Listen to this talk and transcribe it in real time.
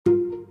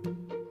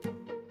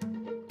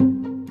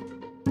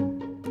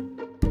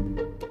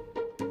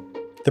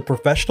The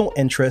professional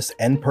interests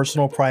and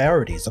personal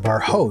priorities of our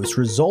hosts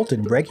result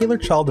in regular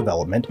child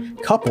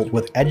development coupled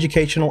with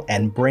educational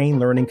and brain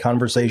learning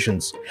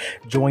conversations.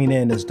 Join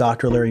in as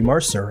Dr. Larry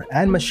Mercer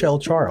and Michelle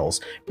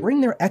Charles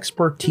bring their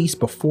expertise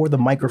before the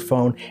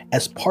microphone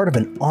as part of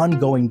an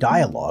ongoing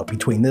dialogue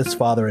between this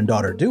father and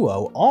daughter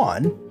duo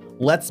on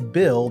Let's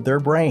Build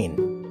Their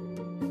Brain.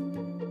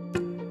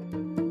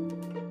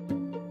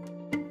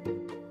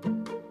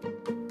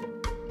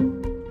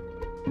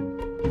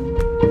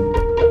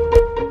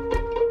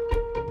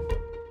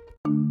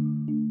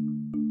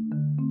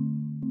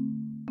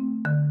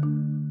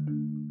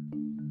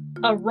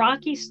 A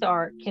rocky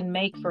start can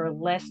make for a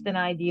less than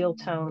ideal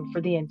tone for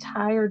the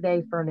entire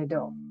day for an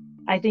adult.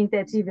 I think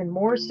that's even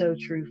more so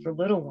true for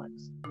little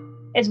ones.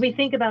 As we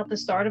think about the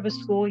start of a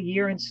school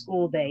year and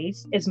school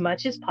days, as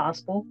much as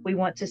possible, we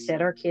want to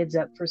set our kids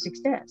up for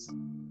success.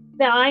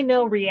 Now, I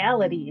know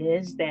reality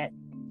is that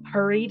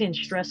hurried and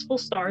stressful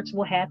starts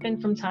will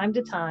happen from time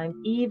to time,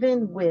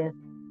 even with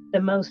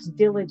the most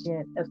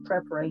diligent of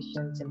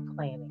preparations and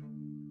planning.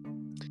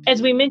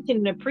 As we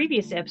mentioned in a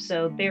previous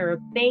episode, there are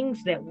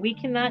things that we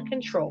cannot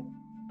control.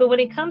 But when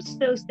it comes to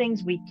those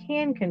things we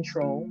can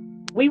control,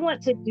 we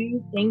want to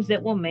do things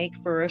that will make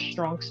for a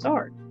strong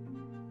start.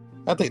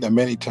 I think that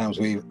many times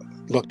we've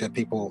looked at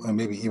people and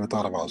maybe even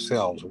thought of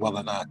ourselves whether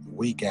or not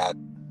we got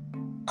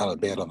out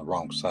of bed on the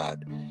wrong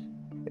side.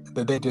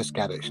 That they just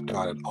got it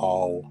started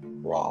all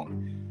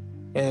wrong.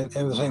 And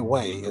in the same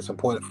way, it's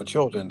important for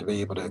children to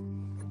be able to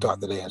start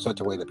the day in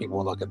such a way that people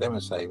will look at them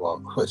and say, well,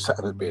 what side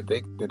of the bed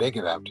did they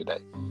get out today?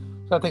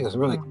 So I think it's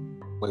really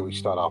the way we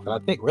start off. And I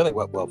think really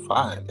what we'll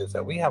find is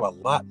that we have a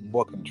lot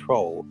more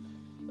control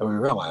than we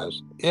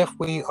realize if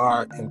we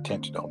are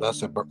intentional.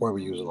 That's a word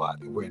we use a lot.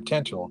 If we're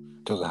intentional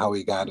in terms of how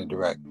we guide and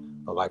direct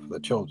the life of the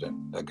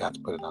children that God's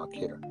put in our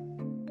care.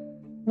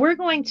 We're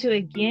going to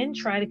again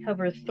try to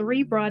cover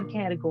 3 broad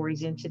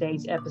categories in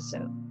today's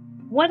episode.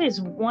 What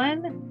is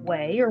one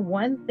way or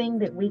one thing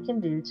that we can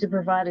do to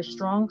provide a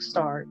strong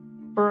start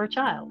for our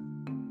child?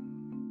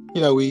 You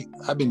know,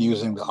 I've been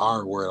using the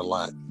R word a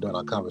lot during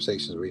our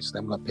conversations recently.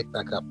 I'm going to pick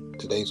back up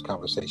today's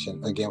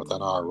conversation again with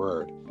an R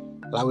word.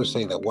 And I would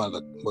say that one of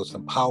the most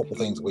powerful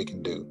things we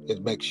can do is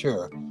make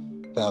sure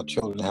that our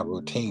children have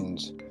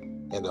routines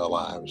in their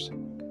lives.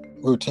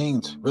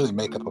 Routines really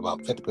make up about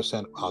 50%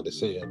 of our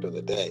decisions through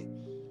the day.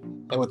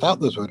 And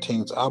without those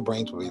routines, our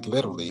brains will be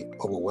literally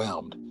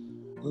overwhelmed.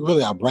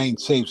 Really, our brain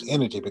saves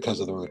energy because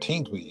of the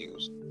routines we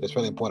use. It's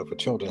really important for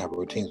children to have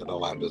routines in their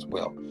lives as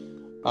well.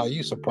 Are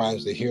you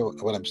surprised to hear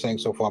what I'm saying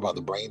so far about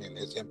the brain and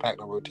its impact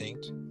on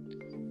routines?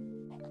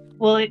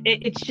 Well,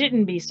 it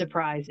shouldn't be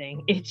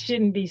surprising. It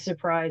shouldn't be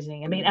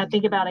surprising. I mean, I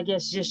think about, I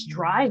guess, just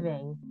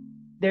driving.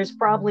 There's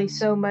probably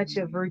so much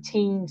of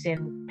routines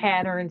and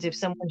patterns if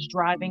someone's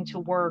driving to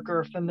work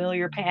or a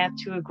familiar path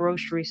to a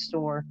grocery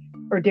store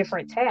or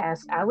different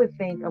tasks. I would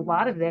think a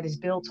lot of that is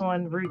built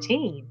on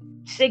routine,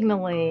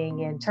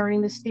 signaling and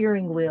turning the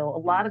steering wheel. A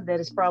lot of that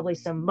is probably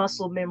some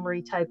muscle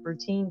memory type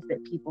routines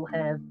that people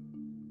have.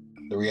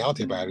 The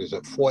reality about it is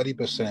that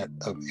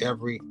 40% of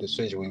every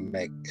decision we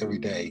make every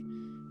day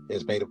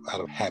is made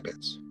out of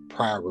habits,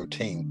 prior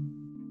routine.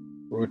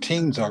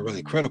 Routines are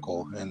really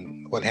critical,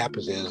 and what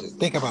happens is,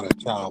 think about a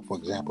child, for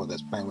example,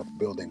 that's playing with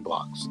building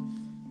blocks.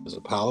 There's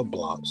a pile of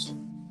blocks.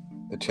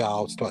 The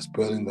child starts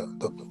building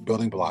the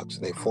building blocks,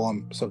 and they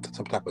form some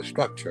type of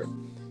structure.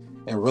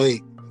 And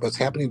really, what's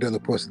happening during the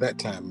course of that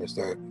time is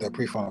the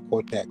prefrontal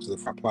cortex, the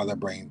front part of their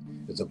brain,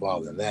 is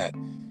involved in that.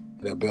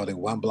 They're building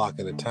one block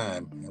at a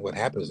time. And what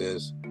happens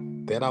is,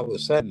 then all of a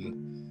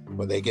sudden,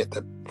 when they get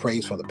the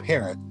praise from the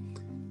parent,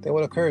 then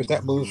what occurs,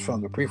 that moves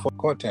from the prefrontal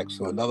cortex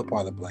to another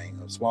part of the brain,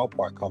 a small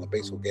part called the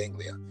basal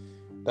ganglia.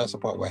 That's the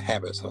part where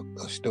habits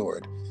are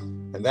stored.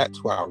 And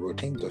that's where our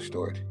routines are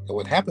stored. And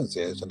what happens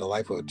is, in the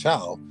life of a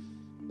child,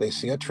 they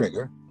see a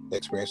trigger, they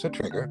experience a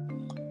trigger.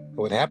 And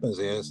what happens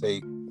is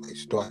they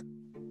start,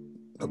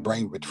 the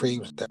brain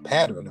retrieves that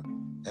pattern,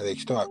 and they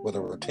start with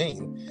a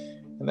routine.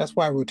 And that's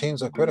why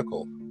routines are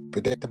critical.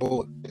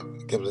 Predictable,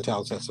 it gives a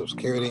child a sense of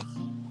security,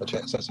 a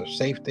sense of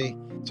safety.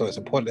 So it's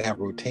important to have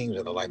routines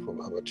in the life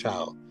of a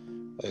child.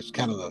 It's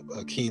kind of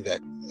a key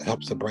that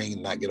helps the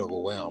brain not get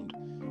overwhelmed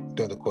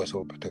during the course of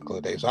a particular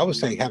day. So I would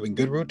say having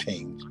good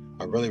routines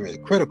are really, really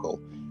critical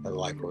in the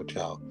life of a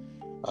child.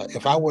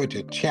 If I were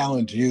to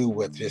challenge you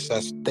with just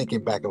us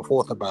thinking back and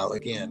forth about,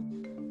 again,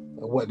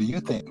 what do you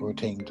think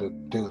routines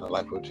would do in the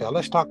life of a child?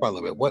 Let's talk about a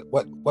little bit.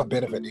 What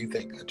benefit do you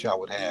think a child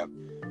would have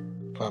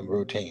from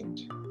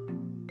routines?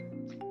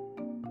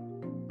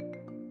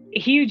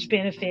 Huge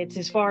benefits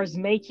as far as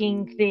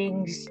making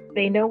things,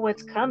 they know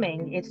what's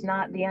coming. It's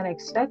not the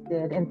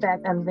unexpected. In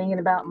fact, I'm thinking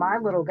about my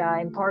little guy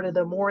and part of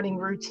the morning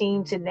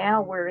routine to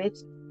now where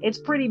it's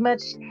pretty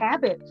much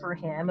habit for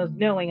him of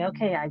knowing,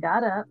 okay, I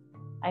got up,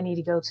 I need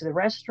to go to the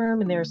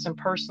restroom, and there's some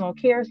personal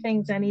care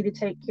things I need to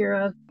take care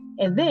of.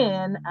 And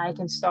then I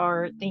can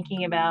start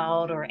thinking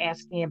about or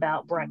asking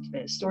about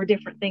breakfast or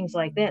different things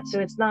like that. So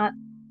it's not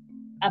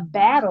a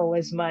battle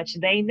as much.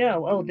 They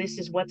know, oh, this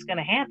is what's going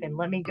to happen.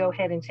 Let me go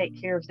ahead and take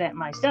care of that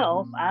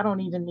myself. I don't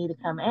even need to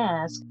come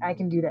ask. I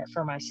can do that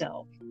for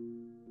myself.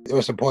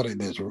 What's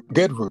important is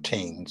good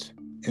routines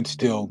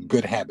instill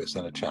good habits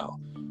in a child.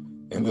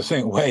 In the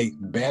same way,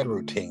 bad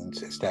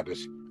routines establish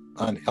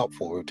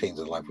unhelpful routines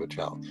in the life of a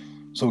child.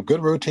 So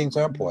good routines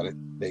are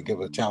important. They give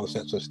a child a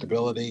sense of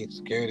stability,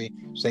 security,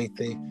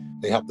 safety.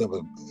 They help them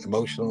with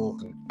emotional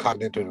and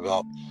cognitive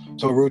development.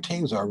 So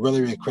routines are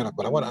really, really critical.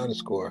 But I want to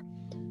underscore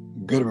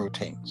good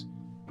routines.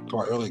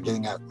 For early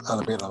getting out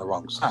of bed on the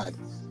wrong side.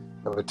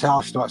 If a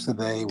child starts the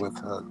day with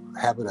a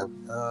habit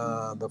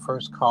of the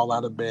first call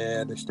out of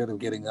bed, instead of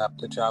getting up,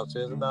 the child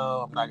says,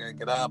 no, I'm not going to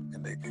get up,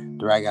 and they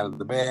drag out of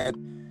the bed,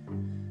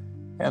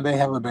 and they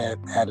have a bad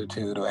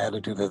attitude or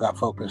attitude that's not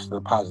focused in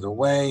a positive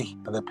way,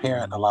 and the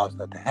parent allows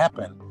that to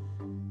happen.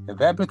 If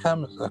that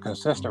becomes a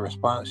consistent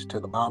response to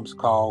the mom's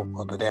call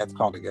or the dad's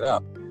call to get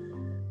up,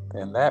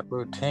 then that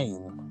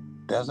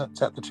routine doesn't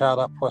set the child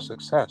up for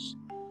success.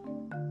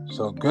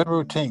 So good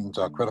routines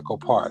are a critical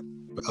part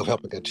of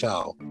helping a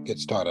child get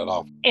started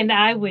off. And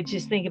I would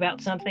just think about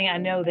something I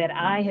know that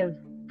I have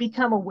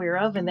become aware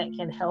of and that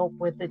can help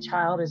with the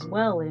child as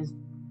well is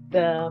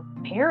the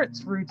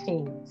parents'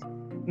 routines.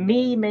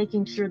 Me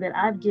making sure that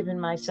I've given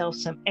myself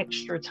some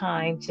extra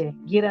time to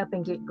get up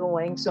and get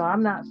going so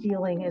I'm not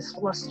feeling as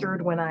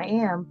flustered when I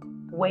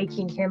am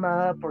waking him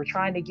up or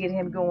trying to get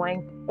him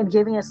going, and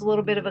giving us a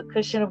little bit of a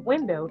cushion of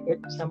window.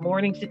 Some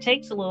mornings it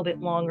takes a little bit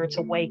longer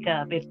to wake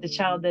up if the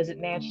child doesn't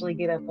naturally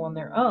get up on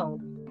their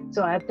own.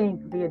 So I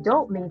think the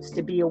adult needs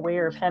to be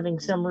aware of having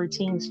some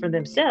routines for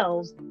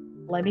themselves.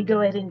 Let me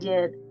go ahead and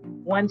get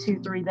 1, 2,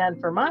 3 done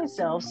for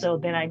myself. So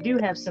then I do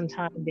have some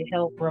time to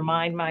help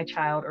remind my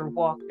child or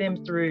walk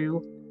them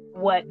through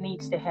what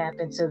needs to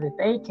happen so that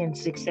they can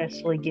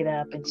successfully get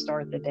up and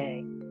start the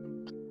day.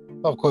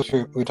 Well, of course,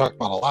 we talked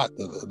about a lot.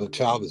 The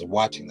child is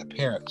watching the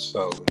parents.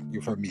 So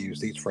you've heard me use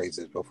these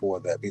phrases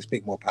before, that we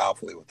speak more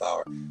powerfully with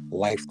our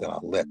life than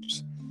our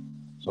lips.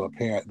 So a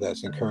parent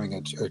that's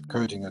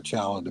encouraging a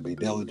child to be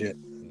diligent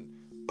and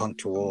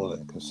punctual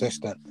and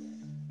consistent,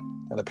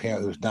 and a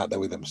parent who's not that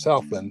way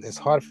themselves, and it's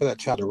hard for that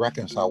child to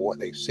reconcile what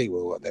they see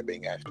with what they're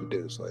being asked to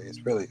do. So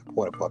it's really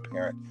important for a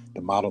parent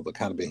to model the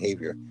kind of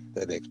behavior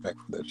that they expect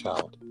from their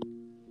child.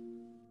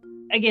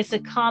 I guess a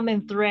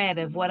common thread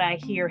of what I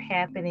hear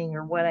happening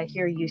or what I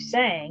hear you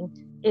saying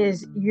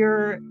is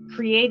you're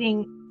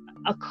creating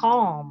a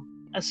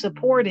calm, a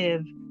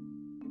supportive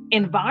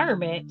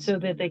environment so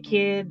that the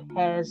kid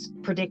has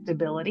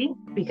predictability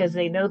because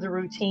they know the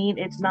routine.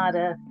 It's not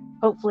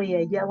hopefully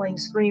a yelling,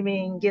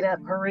 screaming, get up,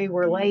 hurry,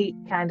 we're late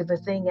kind of a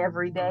thing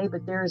every day,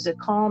 but there's a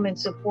calm and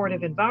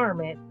supportive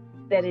environment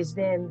that is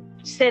then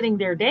setting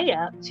their day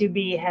up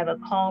to have a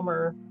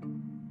calmer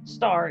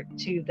start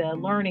to the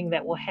learning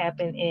that will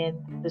happen in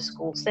the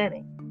school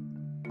setting.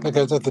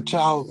 Because if the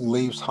child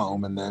leaves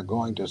home and they're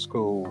going to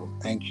school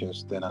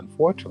anxious, then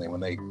unfortunately when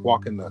they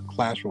walk in the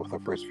classroom for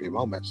the first few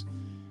moments,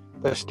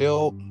 they're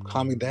still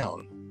calming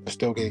down. They're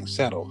still getting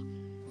settled.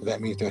 That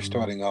means they're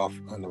starting off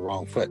on the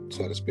wrong foot,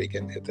 so to speak.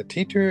 And if the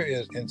teacher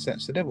is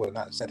insensitive or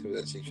not sensitive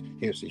as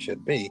he or she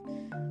should be,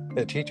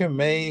 the teacher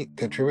may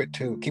contribute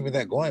to keeping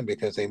that going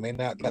because they may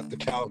not let the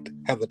child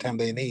have the time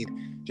they need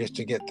just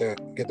to get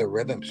their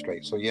rhythm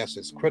straight. So yes,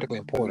 it's critically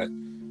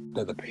important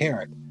that the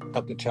parent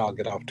help the child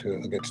get off to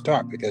a good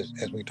start, because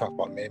as we talked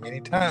about many,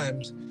 many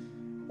times,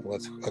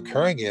 what's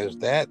occurring is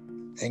that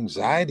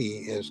anxiety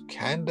is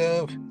kind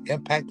of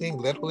impacting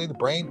literally the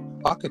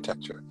brain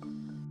architecture,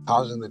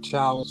 causing the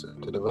child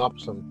to develop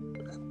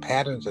some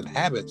patterns and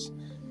habits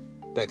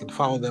that can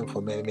follow them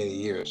for many, many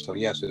years. So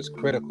yes, it's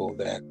critical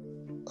that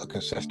a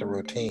consistent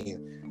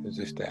routine is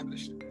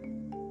established.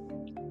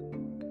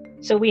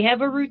 So we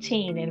have a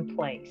routine in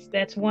place.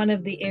 That's one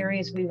of the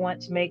areas we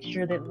want to make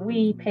sure that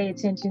we pay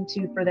attention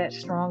to for that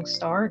strong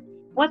start.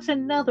 What's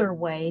another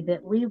way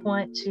that we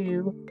want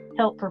to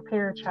help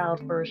prepare a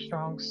child for a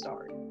strong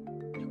start?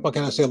 Well,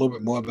 can I say a little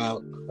bit more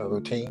about a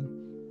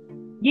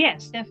routine?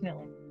 Yes,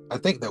 definitely. I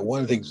think that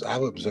one of the things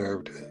I've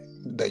observed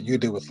that you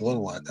do with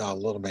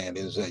little man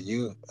is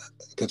that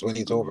because when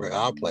he's over at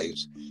our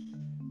place,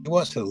 he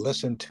wants to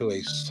listen to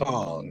a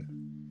song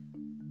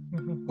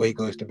where he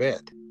goes to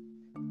bed.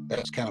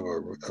 That's kind of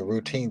a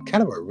routine,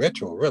 kind of a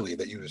ritual, really,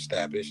 that you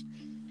established,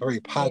 a very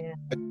positive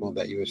ritual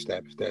that you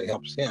established that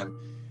helps him.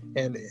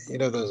 And,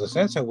 there's a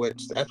sense in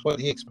which that's what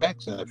he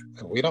expects. And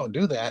if we don't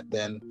do that,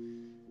 then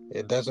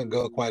it doesn't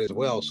go quite as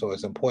well. So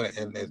it's important.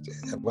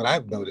 And what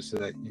I've noticed is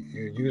that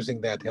you're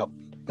using that to help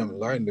him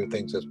learn new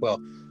things as well.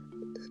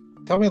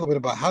 Tell me a little bit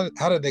about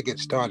how did they get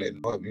started?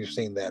 Or have you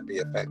seen that be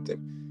effective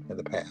in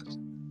the past?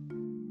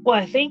 Well,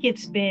 I think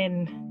it's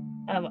been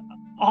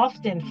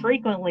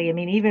frequently,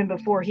 even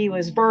before he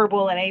was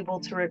verbal and able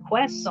to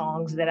request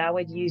songs, that I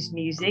would use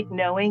music,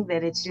 knowing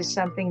that it's just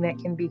something that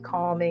can be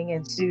calming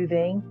and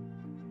soothing.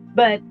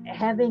 But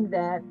having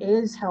that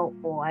is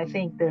helpful. I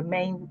think the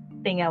main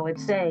thing I would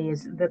say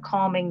is the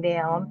calming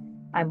down.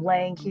 I'm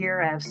laying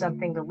here, I have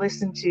something to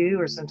listen to,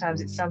 or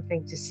sometimes it's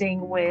something to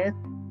sing with.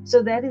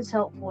 So that is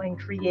helpful in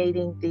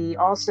creating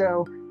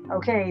also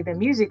okay, the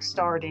music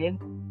started.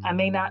 I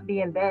may not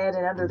be in bed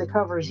and under the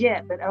covers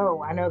yet, but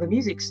oh, I know the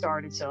music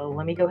started. So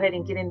let me go ahead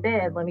and get in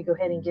bed. Let me go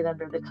ahead and get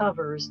under the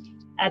covers.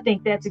 I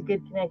think that's a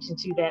good connection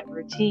to that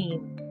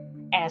routine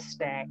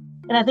aspect.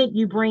 And I think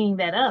you bringing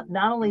that up,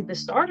 not only the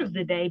start of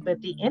the day, but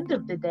the end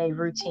of the day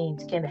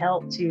routines can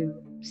help to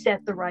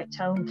set the right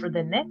tone for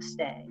the next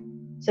day.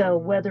 So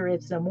whether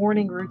it's the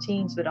morning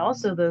routines, but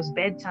also those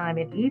bedtime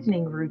and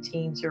evening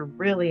routines are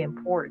really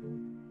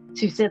important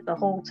to set the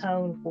whole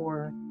tone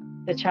for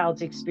the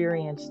child's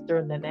experience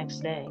during the next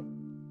day.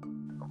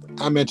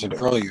 I mentioned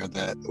earlier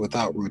that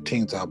without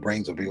routines, our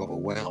brains will be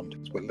overwhelmed.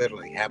 What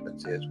literally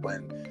happens is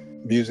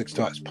when music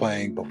starts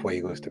playing before he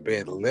goes to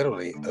bed,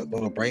 literally the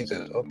little brain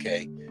says,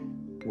 okay,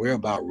 we're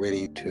about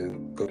ready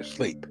to go to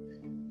sleep.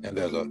 And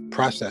there's a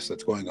process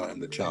that's going on in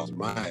the child's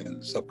mind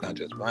and the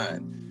subconscious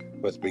mind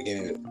what's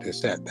beginning to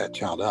set that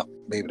child up,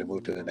 maybe to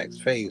move to the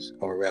next phase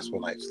of a restful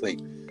night's sleep.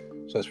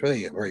 So it's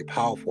really a very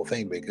powerful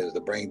thing because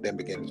the brain then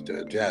begins to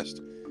adjust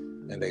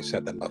and they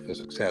set them up for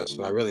success.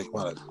 So I really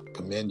want to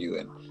commend you,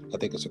 and I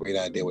think it's a great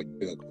idea what you're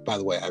doing. By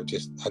the way, I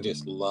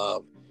just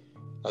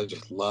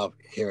love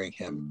hearing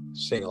him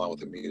sing along with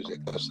the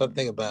music. There's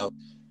something about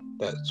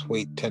that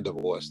sweet, tender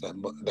voice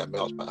that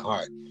melts my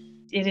heart.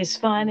 It is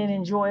fun and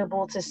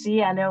enjoyable to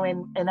see. I know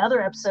in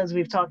other episodes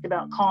we've talked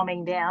about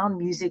calming down,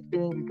 music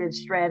being a good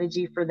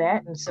strategy for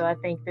that. And so I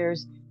think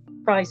there's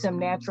probably some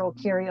natural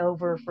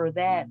carryover for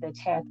that's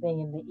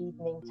happening in the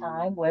evening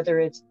time, whether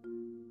it's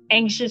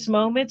anxious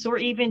moments or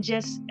even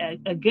just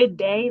a good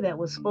day that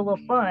was full of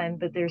fun,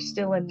 but there's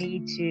still a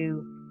need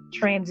to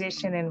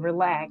transition and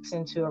relax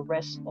into a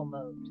restful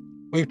mode.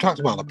 We've talked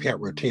about a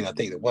parent routine. I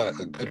think that what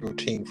a good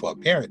routine for a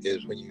parent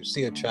is when you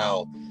see a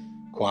child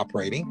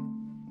cooperating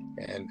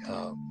and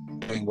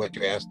doing what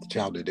you ask the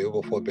child to do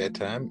before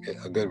bedtime.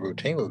 A good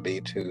routine would be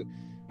to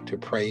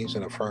praise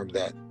and affirm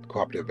that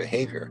cooperative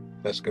behavior.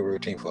 That's a good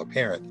routine for a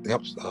parent. It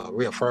helps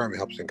reaffirm, it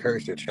helps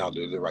encourage their child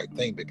to do the right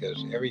thing,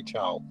 because every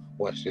child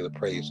wants to hear the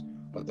praise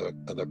of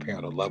their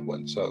parent or loved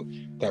one. So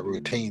that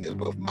routine is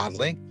both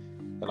modeling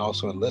and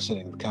also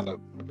listening, the kind of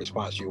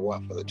response you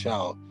want for the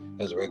child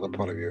as a regular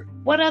part of your.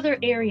 What other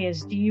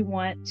areas do you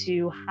want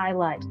to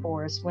highlight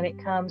for us when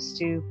it comes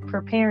to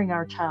preparing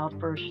our child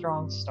for a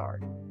strong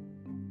start?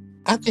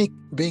 I think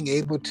being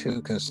able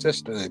to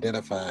consistently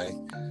identify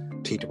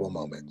teachable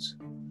moments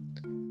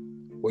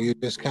where you're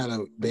just kind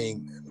of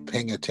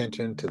paying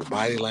attention to the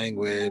body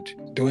language,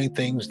 doing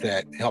things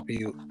that help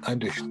you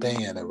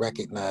understand and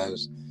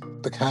recognize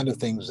the kind of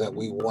things that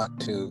we want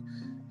to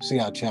see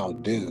our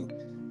child do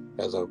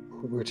as a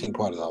routine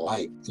part of their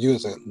life. You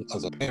as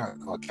a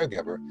parent or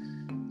caregiver,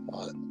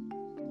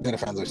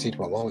 identifying those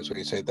teachable moments where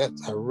you say,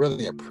 I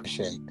really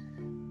appreciate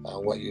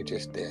what you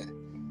just did.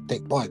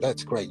 Think, boy,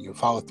 that's great. You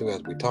follow through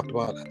as we talked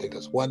about. I think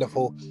that's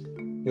wonderful.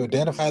 You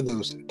identify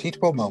those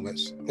teachable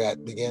moments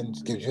that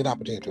gives you an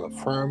opportunity to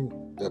affirm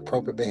the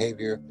appropriate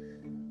behavior,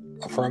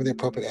 affirm the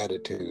appropriate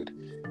attitude.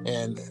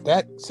 And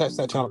that sets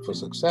that child up for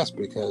success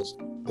because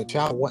the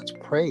child wants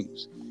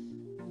praise.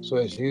 So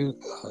as you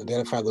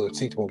identify those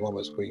teachable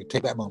moments where you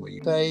take that moment,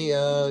 you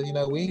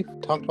say, we've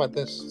talked about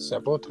this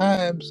several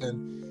times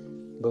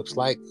and looks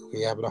like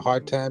we're having a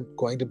hard time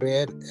going to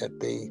bed at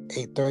the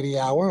 8:30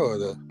 hour or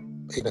the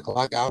 8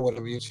 o'clock hour,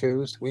 whatever you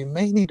choose. We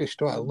may need to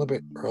start a little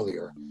bit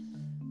earlier.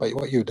 But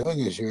what you're doing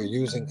is you're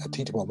using a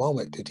teachable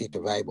moment to teach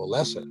a valuable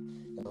lesson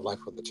in the life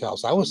of the child.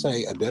 So I would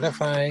say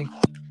identifying,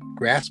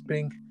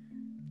 grasping,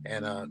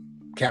 and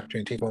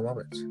capturing teachable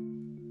moments.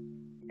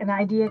 An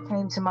idea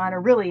came to mind,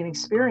 or really an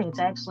experience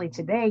actually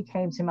today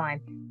came to mind.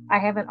 I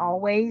haven't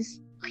always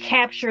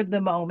captured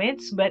the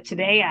moments, but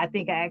today I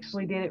think I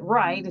actually did it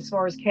right as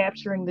far as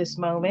capturing this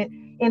moment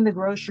in the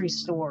grocery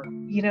store.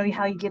 You know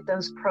how you get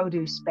those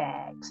produce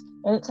bags,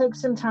 and it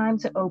takes some time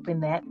to open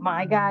that.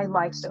 My guy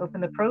likes to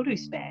open the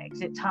produce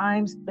bags. At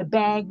times the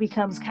bag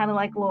becomes kind of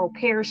like a little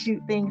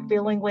parachute thing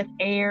filling with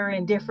air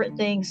and different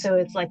things. So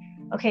it's like,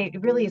 okay,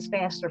 it really is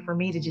faster for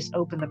me to just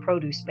open the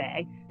produce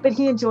bag, but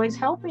he enjoys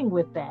helping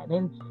with that.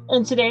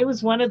 And today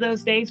was one of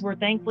those days where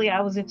thankfully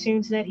I was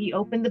attuned to that. He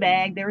opened the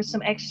bag. There was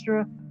some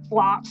extra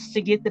flops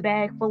to get the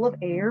bag full of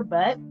air,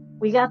 but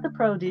we got the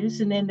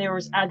produce. And then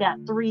I got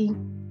 3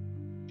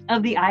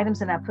 of the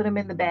items and I put them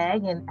in the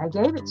bag and I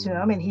gave it to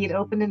him, and he had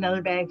opened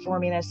another bag for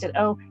me. And I said,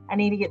 oh, I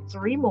need to get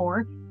 3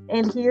 more.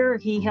 And here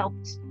he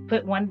helped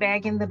put 1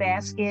 bag in the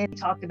basket. He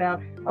talked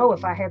about, oh,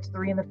 if I have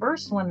 3 in the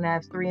first one and I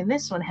have 3 in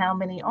this one, how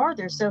many are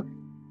there? So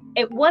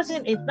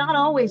it's not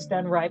always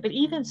done right, but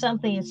even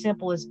something as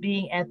simple as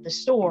being at the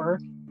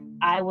store,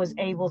 I was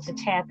able to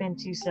tap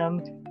into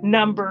some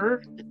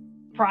number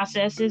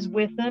processes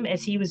with him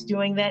as he was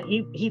doing that.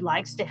 He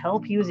likes to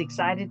help. He was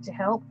excited to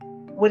help.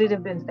 Would it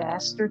have been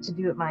faster to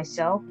do it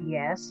myself?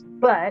 Yes.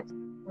 But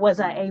was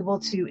I able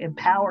to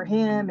empower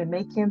him and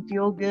make him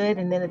feel good,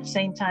 and then at the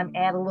same time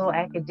add a little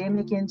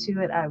academic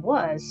into it? I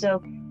was.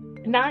 So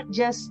not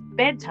just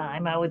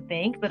bedtime, I would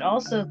think, but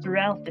also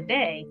throughout the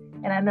day.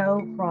 And I know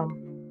from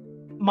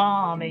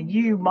Mom and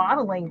you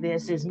modeling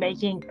this is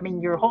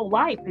your whole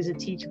life is a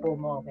teachable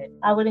moment.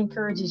 I would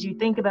encourage, as you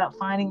think about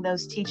finding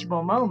those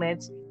teachable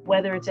moments,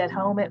 whether it's at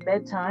home at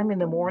bedtime, in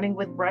the morning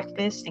with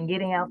breakfast and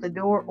getting out the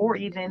door, or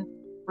even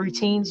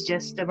routines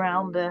just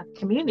around the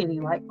community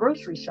like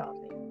grocery shopping.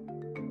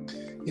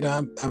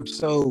 I'm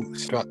so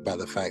struck by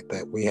the fact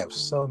that we have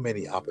so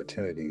many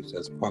opportunities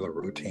as part of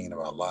the routine of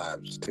our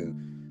lives to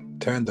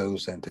turn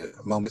those into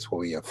moments where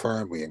we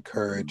affirm, we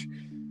encourage,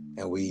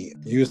 and we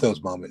use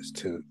those moments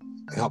to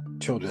help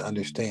children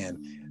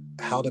understand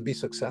how to be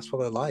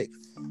successful in life.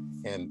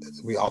 And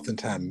we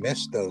oftentimes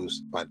miss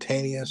those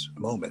spontaneous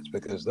moments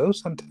because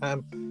those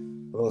sometimes are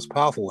the most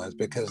powerful ones,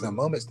 because they're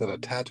moments that are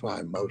tied to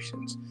our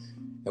emotions.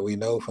 And we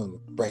know from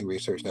brain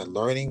research that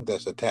learning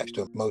that's attached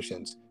to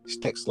emotions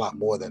sticks a lot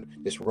more than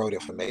just rote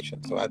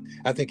information. So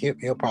I think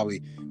he'll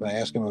probably, when I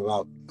ask him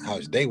about how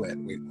his day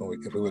went,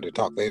 if we were to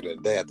talk later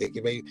today, I think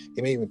he may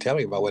even tell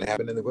me about what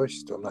happened in the grocery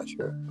store. I'm not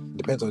sure. It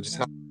depends on just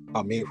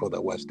how meaningful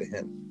that was to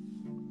him.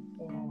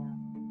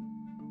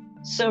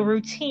 Yeah. So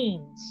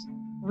routines,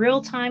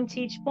 real-time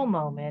teachable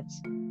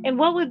moments, and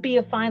what would be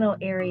a final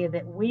area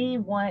that we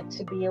want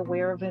to be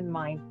aware of and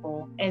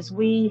mindful as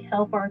we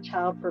help our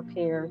child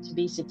prepare to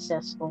be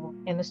successful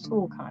in a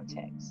school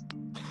context?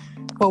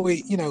 Well,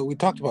 we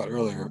talked about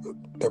earlier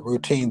that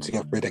routines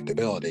give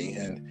predictability,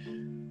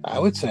 and I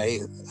would say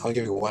I'll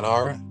give you one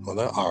R. Well,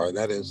 the R,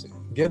 that is,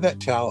 give that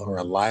child a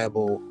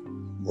reliable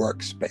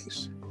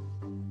workspace.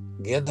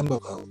 Give them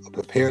a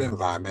prepared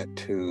environment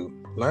to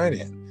learn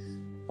in.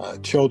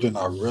 Children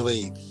are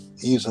really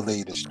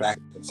easily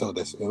distracted, so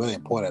it's really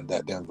important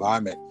that the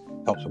environment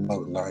helps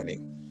promote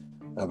learning.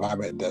 An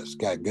environment that's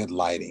got good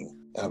lighting,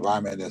 an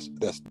environment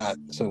that's not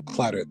so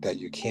cluttered that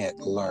you can't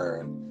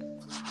learn,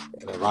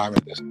 an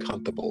environment that's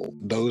comfortable.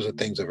 Those are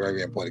things that are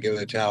very important. Giving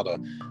a child a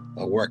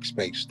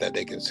workspace that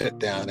they can sit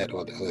down at,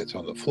 whether it's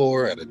on the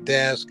floor, at a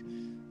desk,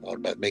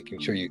 but making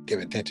sure you give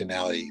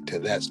intentionality to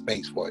that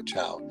space for a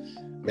child.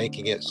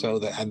 Making it so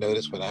that I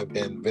notice when I've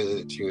been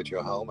visited you at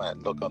your home, I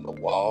look on the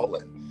wall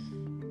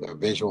and there are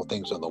visual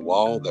things on the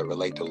wall that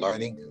relate to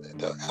learning.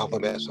 The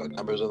alphabets or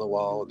numbers on the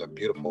wall, the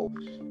beautiful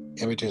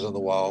images on the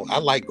wall. I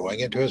like going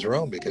into his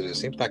room because it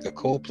seems like a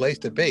cool place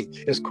to be.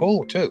 It's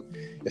cool too.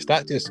 It's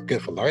not just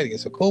good for learning.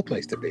 It's a cool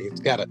place to be.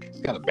 It's got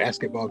a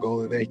basketball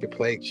goal in there. He can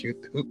play, shoot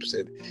hoops,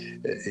 and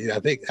I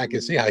think I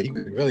can see how he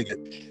would really get.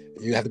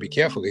 You have to be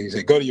careful. He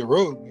said, "Go to your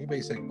room." He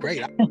may say,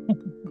 "Great,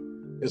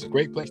 it's a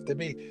great place to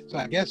be." So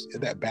I guess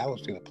that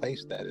balance between a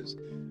place that is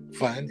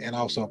fun and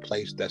also a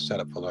place that's set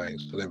up for learning.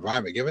 So the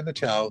environment, giving the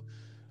child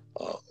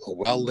a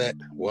well-lit,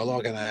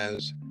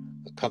 well-organized,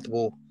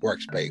 comfortable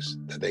workspace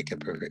that they can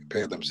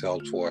prepare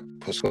themselves for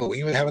school.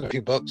 Even having a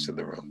few books in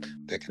the room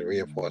that can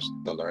reinforce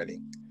the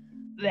learning.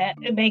 That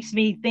it makes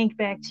me think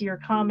back to your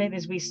comment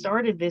as we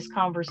started this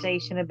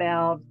conversation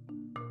about,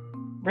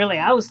 really,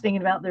 I was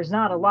thinking about there's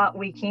not a lot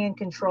we can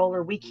control,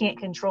 or we can't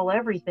control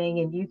everything.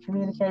 And you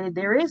communicated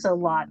there is a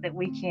lot that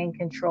we can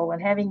control.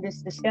 And having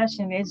this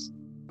discussion is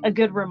a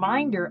good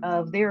reminder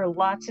of there are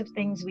lots of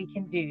things we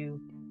can do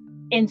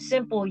in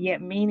simple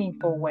yet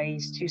meaningful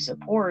ways to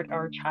support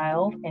our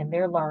child and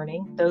their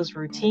learning. Those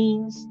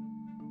routines,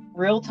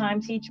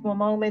 real-time teachable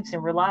moments,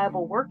 and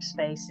reliable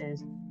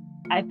workspaces.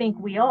 I think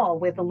we all,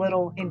 with a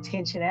little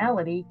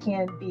intentionality,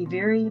 can be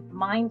very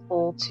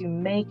mindful to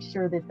make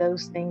sure that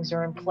those things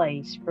are in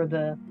place for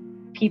the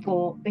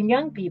people, the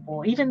young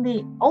people, even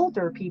the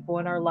older people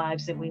in our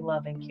lives that we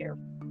love and care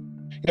for.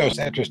 It's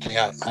interesting.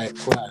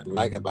 What I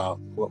like about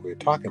what we're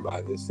talking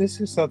about is this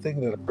is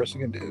something that a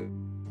person can do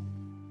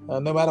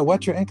no matter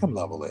what your income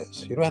level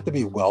is. You don't have to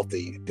be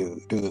wealthy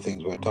to do the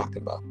things we're talking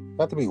about. You don't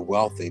have to be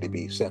wealthy to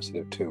be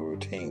sensitive to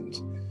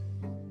routines.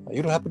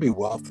 You don't have to be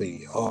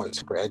wealthy or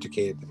super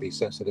educated to be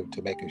sensitive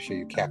to making sure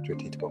you capture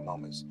teachable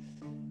moments.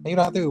 And you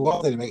don't have to be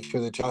wealthy to make sure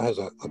the child has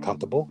a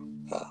comfortable,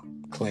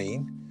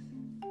 clean,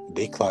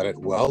 decluttered,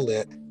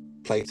 well-lit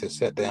place to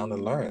sit down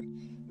and learn.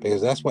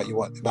 Because that's what you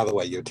want. By the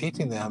way, you're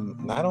teaching them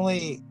not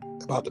only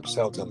about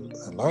themselves and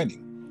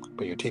learning,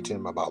 but you're teaching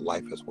them about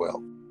life as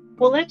well.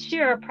 Well, let's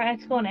share our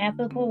practical and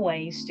ethical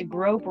ways to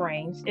grow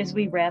brains as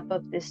we wrap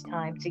up this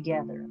time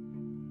together.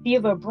 Do you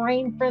have a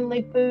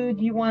brain-friendly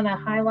food you want to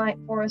highlight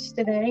for us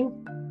today?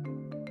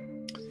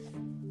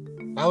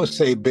 I would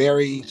say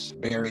berries.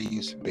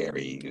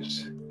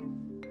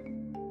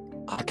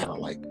 I kind of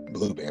like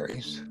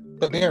blueberries,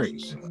 but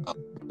berries.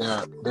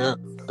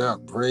 They're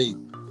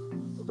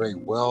very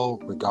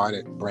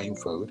well-regarded brain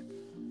food.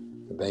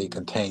 They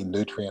contain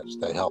nutrients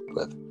that help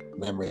with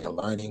memory and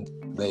learning.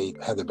 They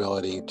have the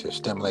ability to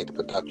stimulate the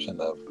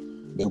production of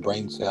new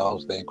brain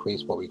cells. They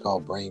increase what we call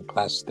brain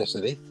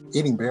plasticity.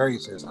 Eating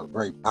berries is a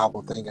very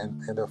powerful thing,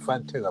 and they're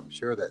fun too. I'm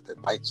sure that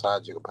at bite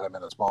size, you can put them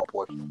in a small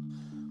portion.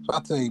 So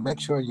I'd say make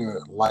sure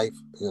your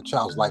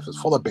child's life is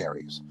full of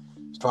berries,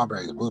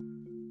 strawberries,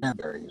 blueberries,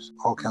 cranberries,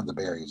 all kinds of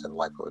berries in the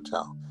life of a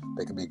child.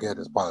 They can be good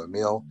as part of a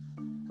meal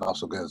and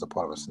also good as a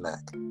part of a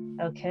snack.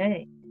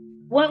 Okay.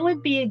 What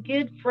would be a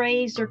good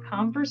phrase or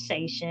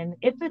conversation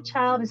if a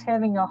child is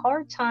having a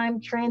hard time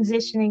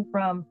transitioning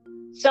from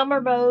summer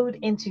mode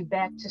into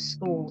back to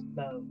school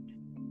mode?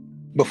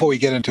 Before we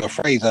get into a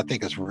phrase, I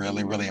think it's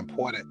really, really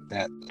important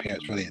that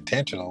parents really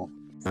intentional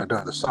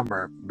during the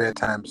summer,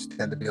 bedtimes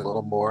tend to be a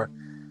little more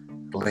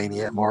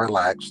lenient, more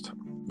relaxed.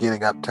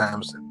 Getting up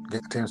tends to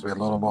be a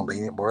little more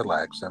lenient, more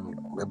relaxed, and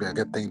it'd be a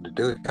good thing to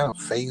do. It kind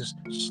of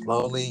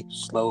slowly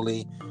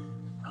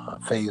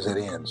phase it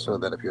in, so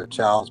that if your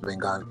child's been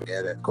going to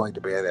bed at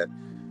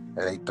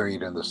 8:30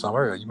 during the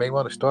summer, you may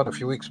want to start a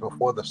few weeks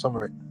before the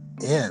summer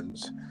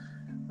ends,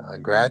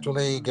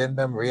 gradually getting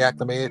them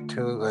reacclimated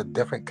to a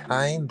different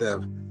kind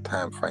of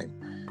time frame.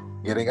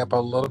 Getting up a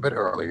little bit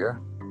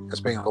earlier,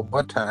 spending a little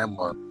more time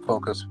on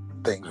focused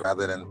things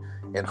rather than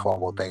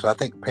informal things. So I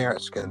think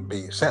parents can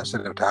be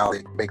sensitive to how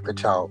they make the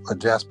child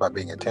adjust by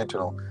being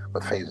intentional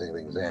with phasing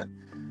things in.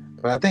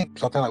 But I think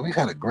something like, we've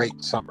had a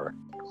great summer.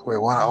 We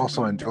want to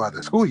also enjoy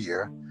the school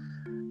year,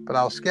 but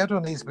our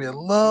schedule needs to be a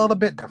little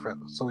bit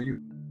different so you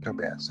do your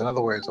best. In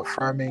other words,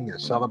 affirming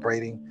and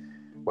celebrating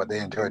what they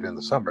enjoyed in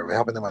the summer. We're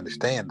helping them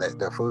understand that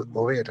they're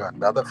moving into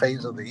another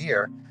phase of the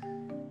year,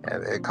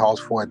 and it calls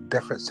for a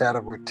different set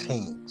of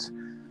routines,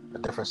 a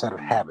different set of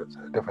habits,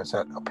 a different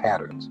set of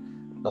patterns.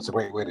 That's a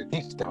great way to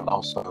teach them and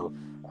also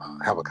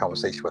have a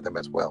conversation with them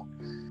as well.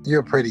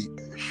 You're pretty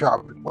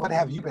sharp. What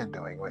have you been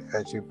doing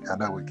I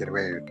know we're getting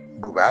ready to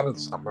move out of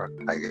the summer,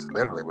 I guess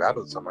literally we're out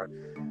of the summer.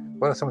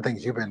 What are some of the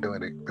things you've been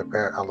doing to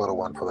prepare a little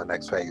one for the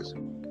next phase?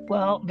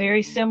 Well,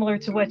 very similar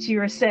to what you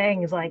were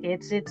saying, is like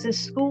it's a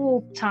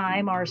school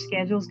time. Our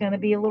schedule's going to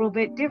be a little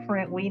bit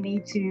different. We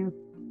need to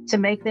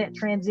make that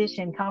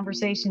transition.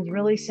 Conversations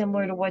really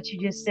similar to what you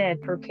just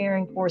said,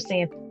 preparing for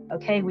saying,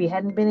 okay, we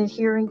hadn't been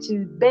adhering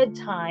to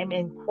bedtime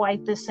in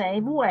quite the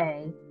same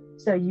way.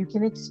 So you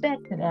can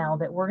expect now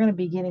that we're going to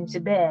be getting to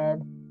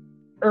bed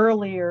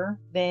earlier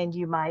than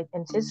you might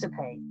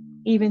anticipate.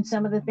 Even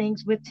some of the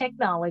things with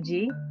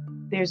technology,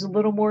 there's a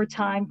little more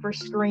time for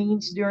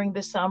screens during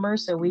the summer.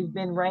 So we've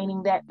been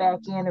reining that back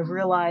in, of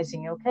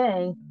realizing,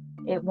 okay,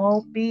 it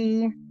won't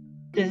be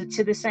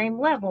to the same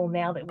level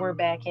now that we're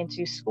back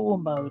into school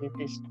mode at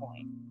this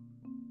point.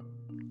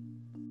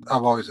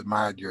 I've always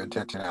admired your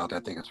intentionality. I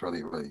think it's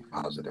really, really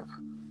positive.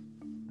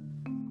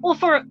 Well,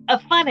 for a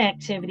fun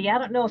activity, I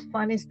don't know if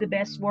fun is the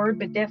best word,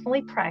 but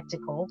definitely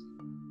practical.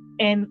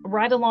 And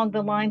right along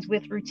the lines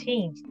with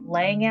routines,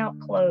 laying out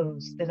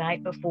clothes the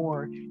night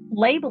before,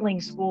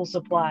 labeling school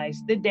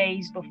supplies the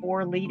days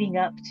before leading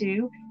up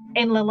to,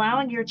 and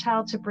allowing your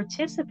child to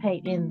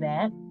participate in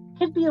that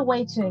could be a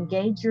way to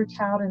engage your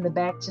child in the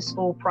back to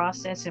school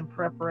process and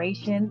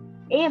preparation,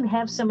 and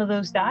have some of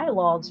those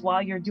dialogues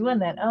while you're doing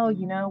that. Oh,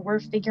 we're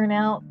figuring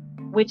out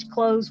which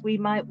clothes we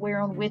might wear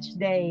on which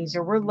days,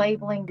 or we're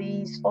labeling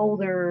these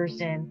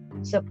folders and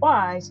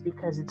supplies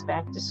because it's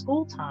back to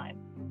school time.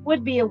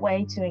 Would be a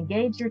way to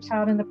engage your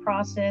child in the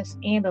process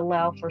and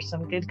allow for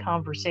some good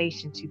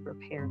conversation to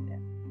prepare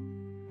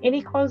them.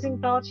 Any closing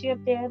thoughts you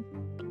have, Dad?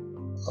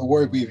 A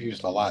word we've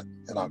used a lot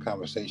in our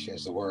conversation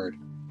is the word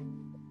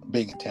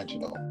being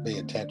intentional. Be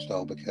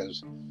intentional,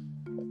 because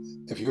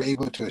if you're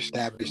able to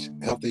establish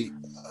healthy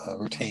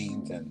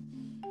routines, and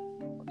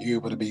you're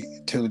able to be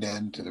tuned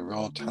in to the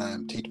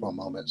real-time teachable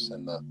moments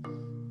in the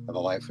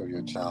life of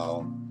your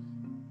child,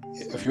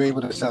 if you're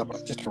able to set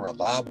up just a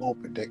reliable,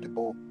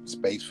 predictable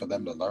space for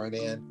them to learn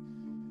in,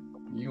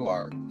 you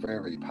are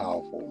very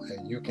powerful,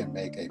 and you can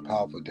make a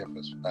powerful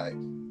difference by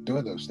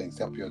doing those things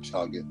to help your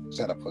child get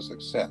set up for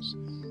success.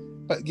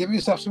 But give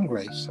yourself some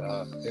grace.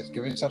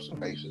 Give yourself some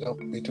grace.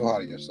 Don't be too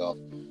hard on yourself.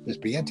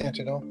 Just be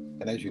intentional,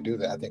 and as you do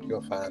that, I think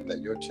you'll find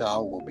that your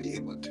child will be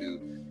able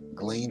to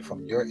glean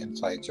from your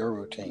insights, your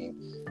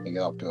routine, and get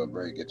off to a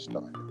very good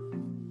start.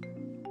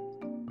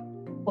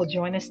 Well,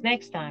 join us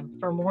next time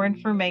for more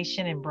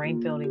information and brain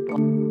building.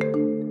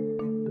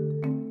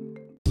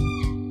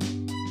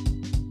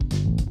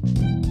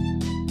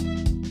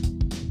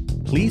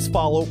 Please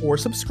follow or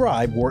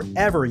subscribe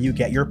wherever you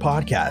get your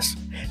podcasts.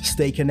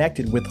 Stay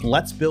connected with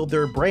Let's Build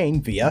Their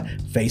Brain via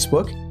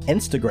Facebook,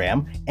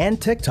 Instagram,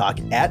 and TikTok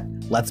at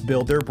Let's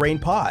Build Their Brain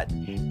Pod,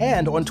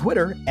 and on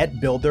Twitter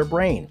at Build Their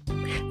Brain.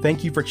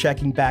 Thank you for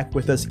checking back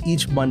with us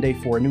each Monday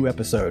for a new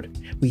episode.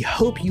 We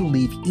hope you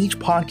leave each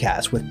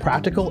podcast with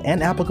practical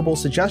and applicable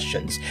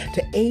suggestions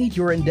to aid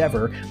your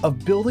endeavor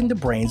of building the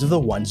brains of the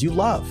ones you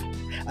love.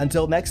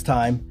 Until next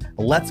time,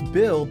 let's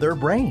build their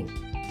brain.